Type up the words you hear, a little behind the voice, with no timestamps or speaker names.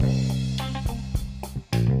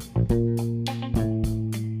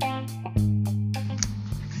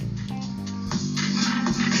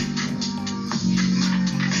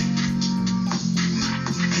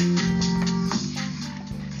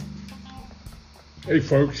Hey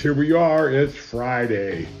folks, here we are. It's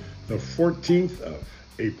Friday, the 14th of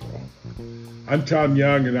April. I'm Tom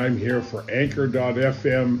Young and I'm here for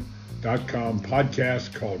Anchor.fm.com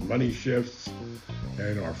podcast called Money Shifts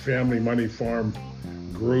and our Family Money Farm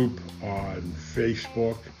group on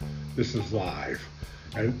Facebook. This is live.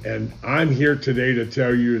 And I'm here today to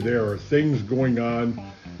tell you there are things going on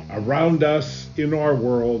around us in our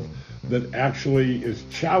world that actually is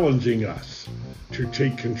challenging us to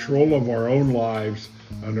take control of our own lives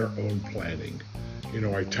and our own planning. You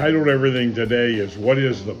know, I titled everything today is what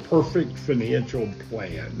is the perfect financial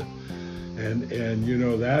plan? And you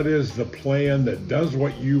know, that is the plan that does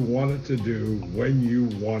what you want it to do when you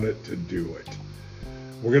want it to do it.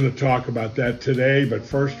 We're going to talk about that today, but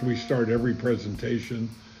first we start every presentation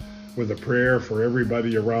with a prayer for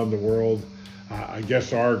everybody around the world. I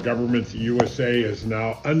guess our government, the USA, has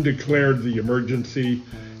now undeclared the emergency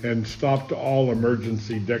and stopped all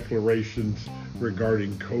emergency declarations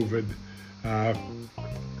regarding COVID.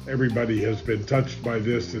 Everybody has been touched by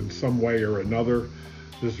this in some way or another.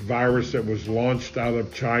 This virus that was launched out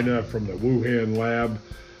of China from the Wuhan lab,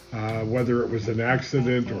 whether it was an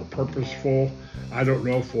accident or purposeful, I don't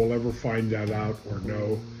know if we'll ever find that out or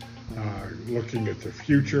know. Looking at the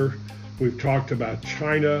future, we've talked about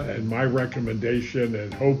China and my recommendation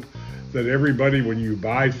and hope that everybody, when you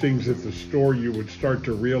buy things at the store, you would start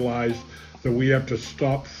to realize that we have to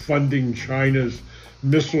stop funding China's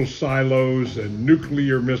missile silos and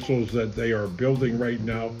nuclear missiles that they are building right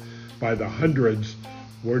now by the hundreds.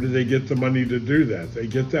 Where do they get the money to do that? They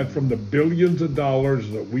get that from the billions of dollars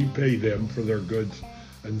that we pay them for their goods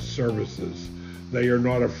and services. They are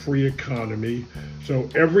not a free economy. So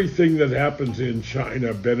everything that happens in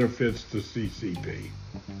China benefits the CCP.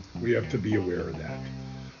 We have to be aware of that.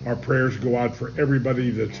 Our prayers go out for everybody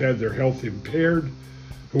that's had their health impaired,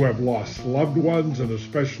 who have lost loved ones, and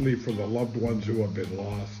especially for the loved ones who have been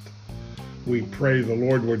lost. We pray the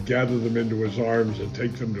Lord would gather them into his arms and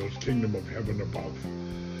take them to his kingdom of heaven above.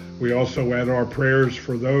 We also add our prayers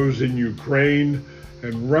for those in Ukraine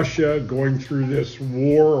and Russia going through this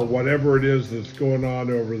war or whatever it is that's going on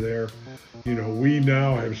over there. You know, we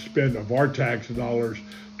now have spent of our tax dollars,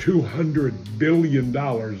 $200 billion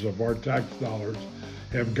of our tax dollars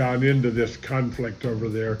have gone into this conflict over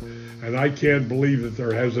there. And I can't believe that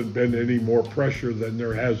there hasn't been any more pressure than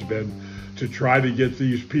there has been to try to get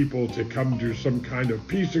these people to come to some kind of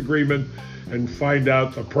peace agreement and find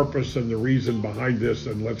out the purpose and the reason behind this,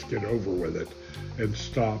 and let's get over with it and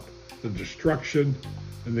stop the destruction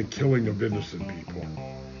and the killing of innocent people.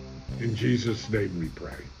 In Jesus' name we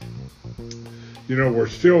pray. You know, we're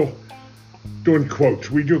still doing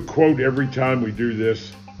quotes. We do a quote every time we do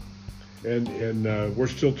this. And we're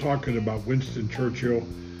still talking about Winston Churchill,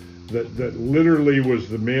 that literally was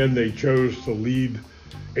the man they chose to lead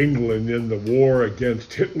England in the war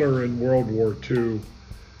against Hitler in World War II.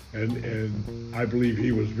 And I believe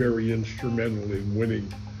he was very instrumental in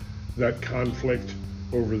winning that conflict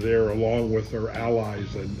over there along with our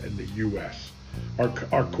allies and the U.S.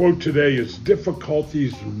 Our quote today is,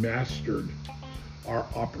 difficulties mastered are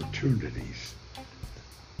opportunities.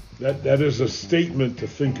 That is a statement to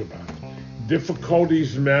think about.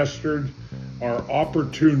 Difficulties mastered are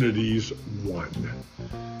opportunities won.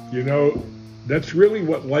 You know, that's really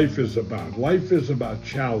what life is about. Life is about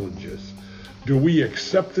challenges. Do we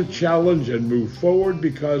accept the challenge and move forward?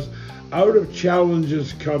 Because out of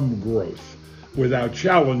challenges come growth. Without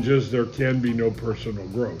challenges, there can be no personal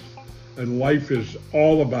growth. And life is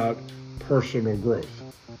all about personal growth.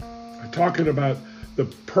 I'm talking about the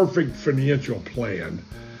perfect financial plan.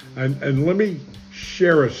 And let me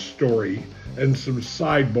share a story and some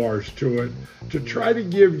sidebars to it to try to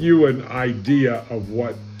give you an idea of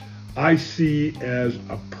what I see as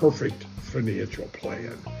a perfect financial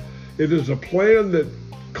plan. It is a plan that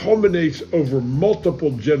culminates over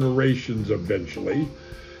multiple generations eventually.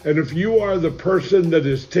 And if you are the person that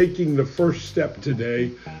is taking the first step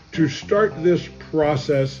today to start this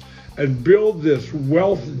process and build this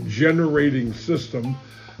wealth generating system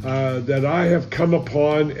that I have come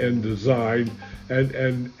upon and designed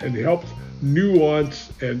and helped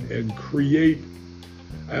nuance and create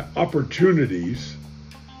opportunities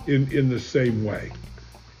in the same way.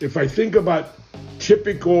 If I think about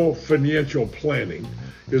typical financial planning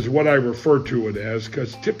is what I refer to it as,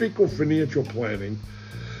 because typical financial planning,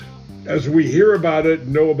 as we hear about it,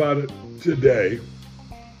 know about it today,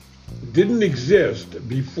 didn't exist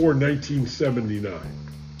before 1979.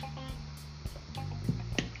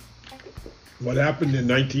 What happened in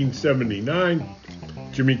 1979,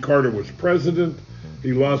 Jimmy Carter was president,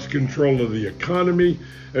 he lost control of the economy,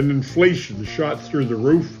 and inflation shot through the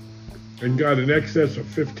roof and got in excess of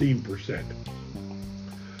 15%.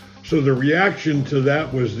 So the reaction to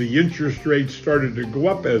that was the interest rates started to go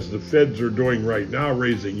up, as the feds are doing right now,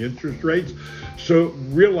 raising interest rates. So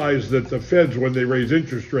realize that the feds, when they raise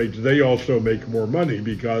interest rates, they also make more money,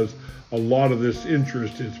 because a lot of this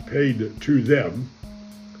interest is paid to them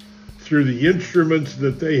through the instruments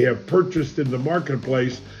that they have purchased in the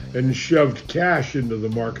marketplace and shoved cash into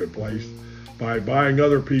the marketplace by buying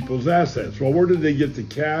other people's assets. Well, where did they get the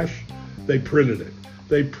cash? They printed it.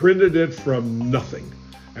 They printed it from nothing.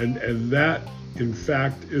 And that, in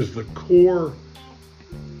fact, is the core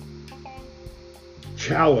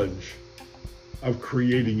challenge of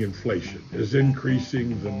creating inflation, is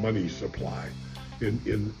increasing the money supply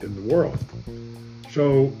in the world.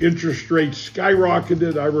 So interest rates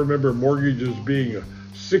skyrocketed. I remember mortgages being a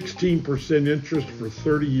 16% interest for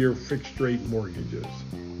 30-year fixed rate mortgages.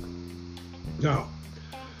 Now,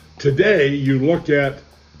 today you look at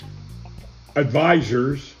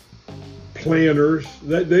advisors, planners,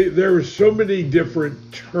 there are so many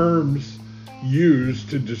different terms used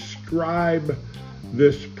to describe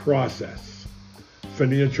this process.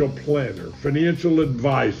 Financial planner, financial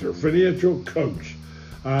advisor, financial coach,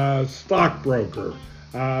 stockbroker,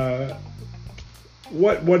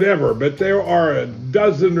 whatever. But there are a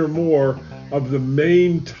dozen or more of the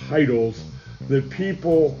main titles that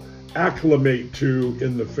people acclimate to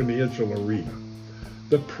in the financial arena.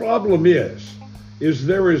 The problem is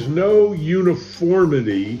there is no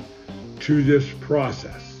uniformity to this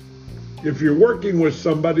process. If you're working with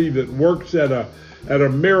somebody that works at a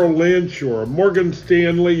Merrill Lynch or a Morgan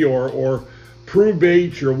Stanley or Prudential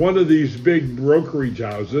H or one of these big brokerage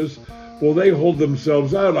houses, well, they hold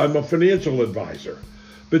themselves out. I'm a financial advisor.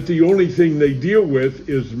 But the only thing they deal with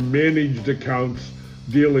is managed accounts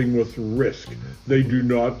dealing with risk. They do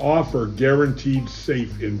not offer guaranteed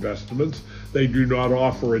safe investments. They do not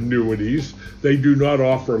offer annuities. They do not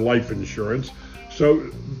offer life insurance.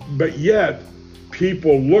 So, but yet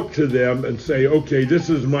people look to them and say, okay, this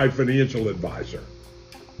is my financial advisor.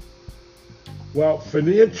 Well,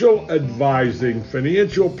 financial advising,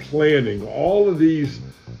 financial planning, all of these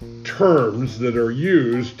terms that are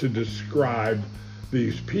used to describe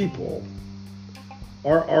these people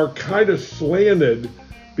are kind of slanted,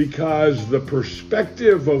 because the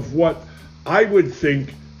perspective of what I would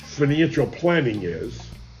think financial planning is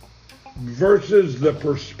versus the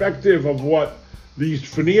perspective of what these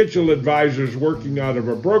financial advisors working out of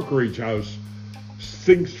a brokerage house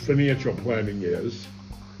thinks financial planning is,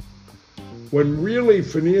 when really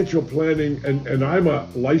financial planning, and I'm a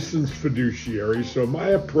licensed fiduciary, so my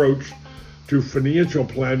approach to financial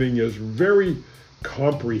planning is very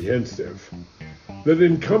comprehensive, that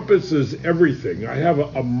encompasses everything. I have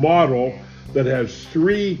a model that has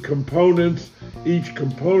 3 components. Each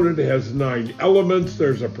component has 9 elements.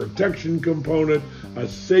 There's a protection component, a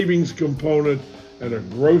savings component, and a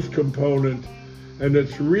growth component. And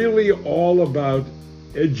it's really all about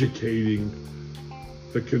educating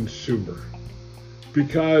the consumer.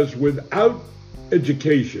 Because without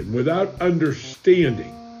education, without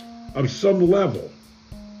understanding of some level,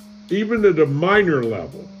 even at a minor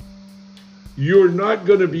level, you're not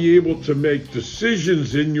going to be able to make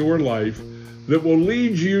decisions in your life that will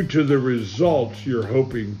lead you to the results you're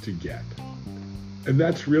hoping to get. And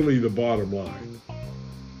that's really the bottom line.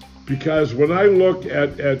 Because when I look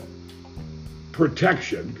at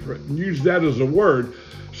protection, use that as a word,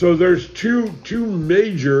 so there's two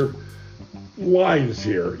major lines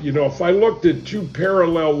here. You know, if I looked at 2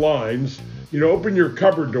 parallel lines, you know, open your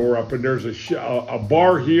cupboard door up and there's a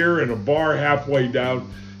bar here and a bar halfway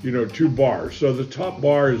down, you know, 2 bars. So the top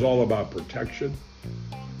bar is all about protection.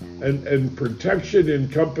 And protection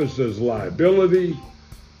encompasses liability,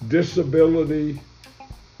 disability,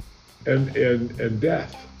 and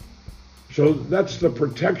death. So that's the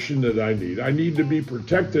protection that I need. I need to be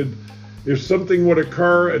protected if something would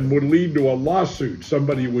occur and would lead to a lawsuit.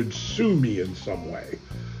 Somebody would sue me in some way.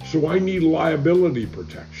 So I need liability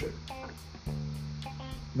protection.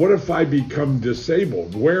 What if I become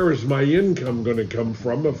disabled? Where is my income going to come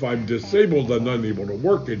from if I'm disabled and unable to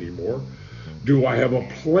work anymore? Do I have a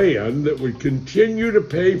plan that would continue to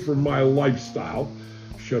pay for my lifestyle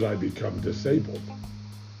should I become disabled?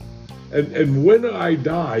 And when I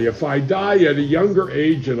die, if I die at a younger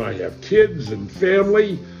age and I have kids and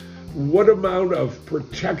family, what amount of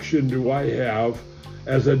protection do I have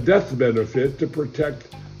as a death benefit to protect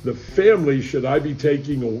the family should I be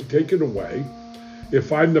taken away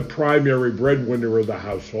if I'm the primary breadwinner of the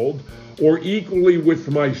household, or equally with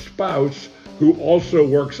my spouse who also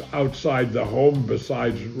works outside the home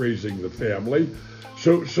besides raising the family?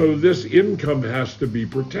 So this income has to be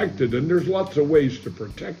protected, and there's lots of ways to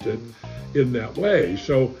protect it in that way.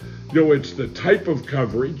 So, you know, it's the type of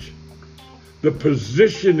coverage, the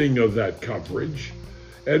positioning of that coverage,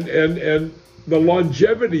 and the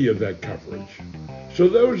longevity of that coverage. So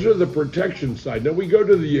those are the protection side. Now we go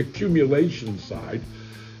to the accumulation side,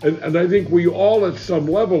 and I think we all at some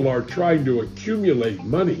level are trying to accumulate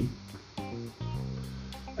money.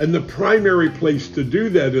 And the primary place to do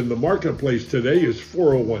that in the marketplace today is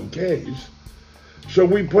 401ks. So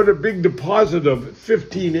we put a big deposit of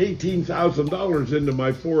 $15,000, $18,000 into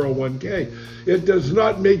my 401k. It does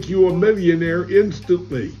not make you a millionaire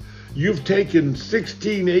instantly. You've taken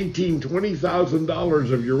 $16,000, $18,000,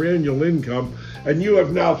 $20,000 of your annual income, and you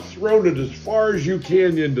have now thrown it as far as you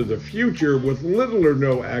can into the future with little or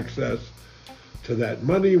no access to that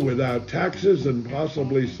money, without taxes and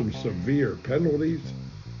possibly some severe penalties.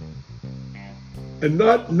 And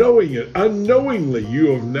not knowing it, unknowingly,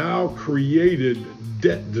 you have now created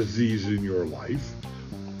debt disease in your life,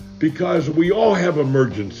 because we all have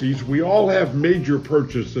emergencies. We all have major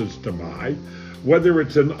purchases to buy, whether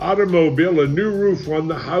it's an automobile, a new roof on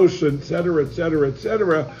the house, et cetera, et cetera, et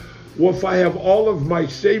cetera. Well, if I have all of my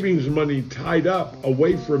savings money tied up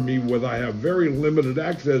away from me, where I have very limited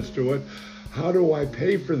access to it, how do I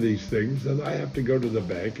pay for these things? Then I have to go to the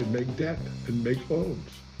bank and make debt and make loans.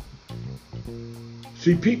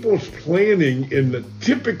 See, people's planning in the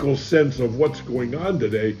typical sense of what's going on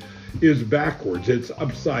today is backwards. It's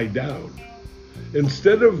upside down.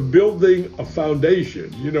 Instead of building a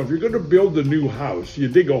foundation, if you're going to build a new house, you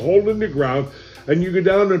dig a hole in the ground and you go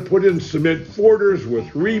down and put in cement forters with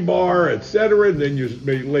rebar, etc., and then you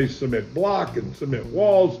may lay cement block and cement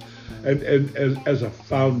walls and as a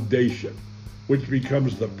foundation, which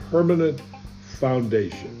becomes the permanent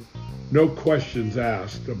foundation. No questions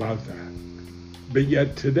asked about that. But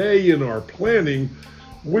yet today in our planning,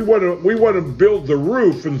 we want to build the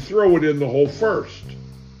roof and throw it in the hole first,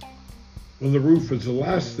 when the roof is the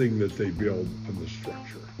last thing that they build on the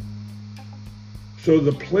structure. So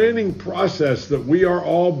the planning process that we are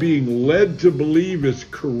all being led to believe is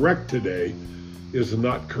correct today is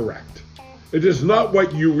not correct. It is not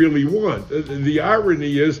what you really want. The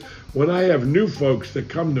irony is, when I have new folks that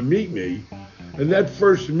come to meet me, and that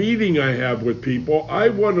first meeting I have with people, I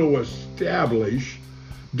want to establish,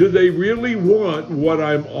 do they really want what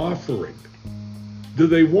I'm offering? Do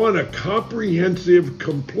they want a comprehensive,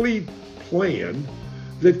 complete plan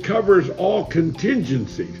that covers all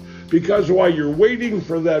contingencies? Because while you're waiting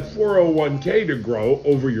for that 401k to grow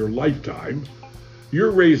over your lifetime,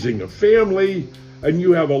 you're raising a family, and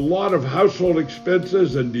you have a lot of household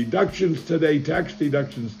expenses and deductions today, tax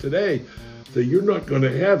deductions today, that you're not going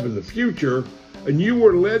to have in the future. And you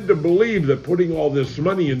were led to believe that putting all this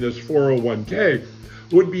money in this 401k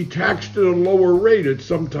would be taxed at a lower rate at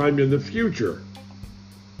some time in the future.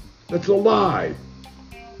 That's a lie.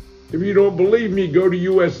 If you don't believe me, go to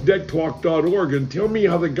usdebtclock.org and tell me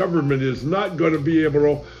how the government is not going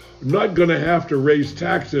to have to raise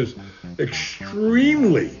taxes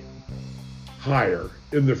extremely higher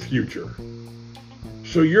in the future.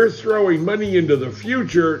 So you're throwing money into the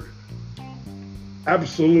future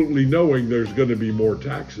absolutely knowing there's going to be more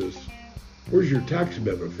taxes. Where's your tax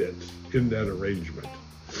benefits in that arrangement?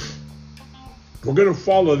 We're going to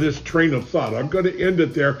follow this train of thought. I'm going to end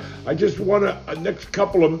it there. I just want to, next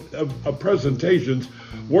couple of presentations,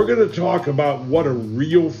 we're going to talk about what a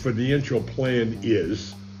real financial plan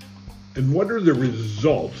is and what are the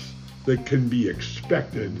results that can be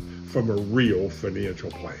expected from a real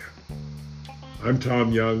financial plan. I'm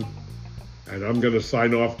Tom Young, and I'm going to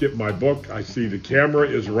sign off, get my book. I see the camera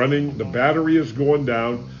is running, the battery is going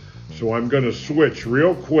down, so I'm going to switch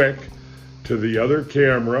real quick to the other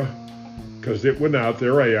camera because it went out.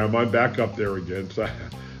 There I am. I'm back up there again. So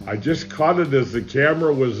I just caught it as the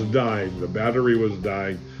camera was dying. The battery was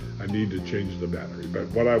dying. I need to change the battery. But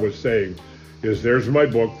what I was saying is there's my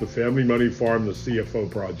book, The Family Money Farm, The CFO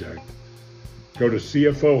Project. Go to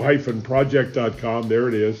cfo-project.com. There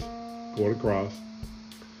it is. Going across.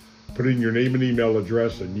 Put in your name and email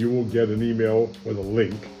address, and you will get an email with a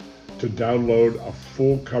link to download a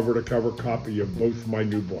full cover-to-cover copy of both my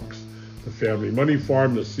new books, The Family Money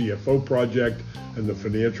Farm, The CFO Project, and The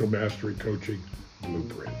Financial Mastery Coaching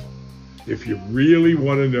Blueprint. If you really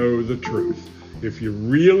want to know the truth, if you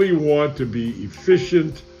really want to be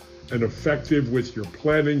efficient and effective with your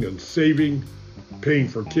planning and saving, paying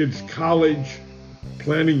for kids' college,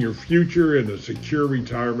 planning your future in a secure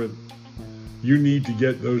retirement, you need to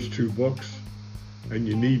get those two books, and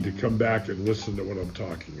you need to come back and listen to what I'm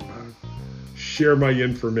talking about. Share my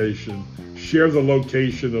information, share the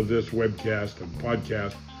location of this webcast and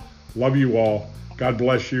podcast. Love you all. God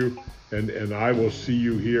bless you, and I will see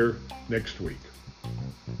you here next week.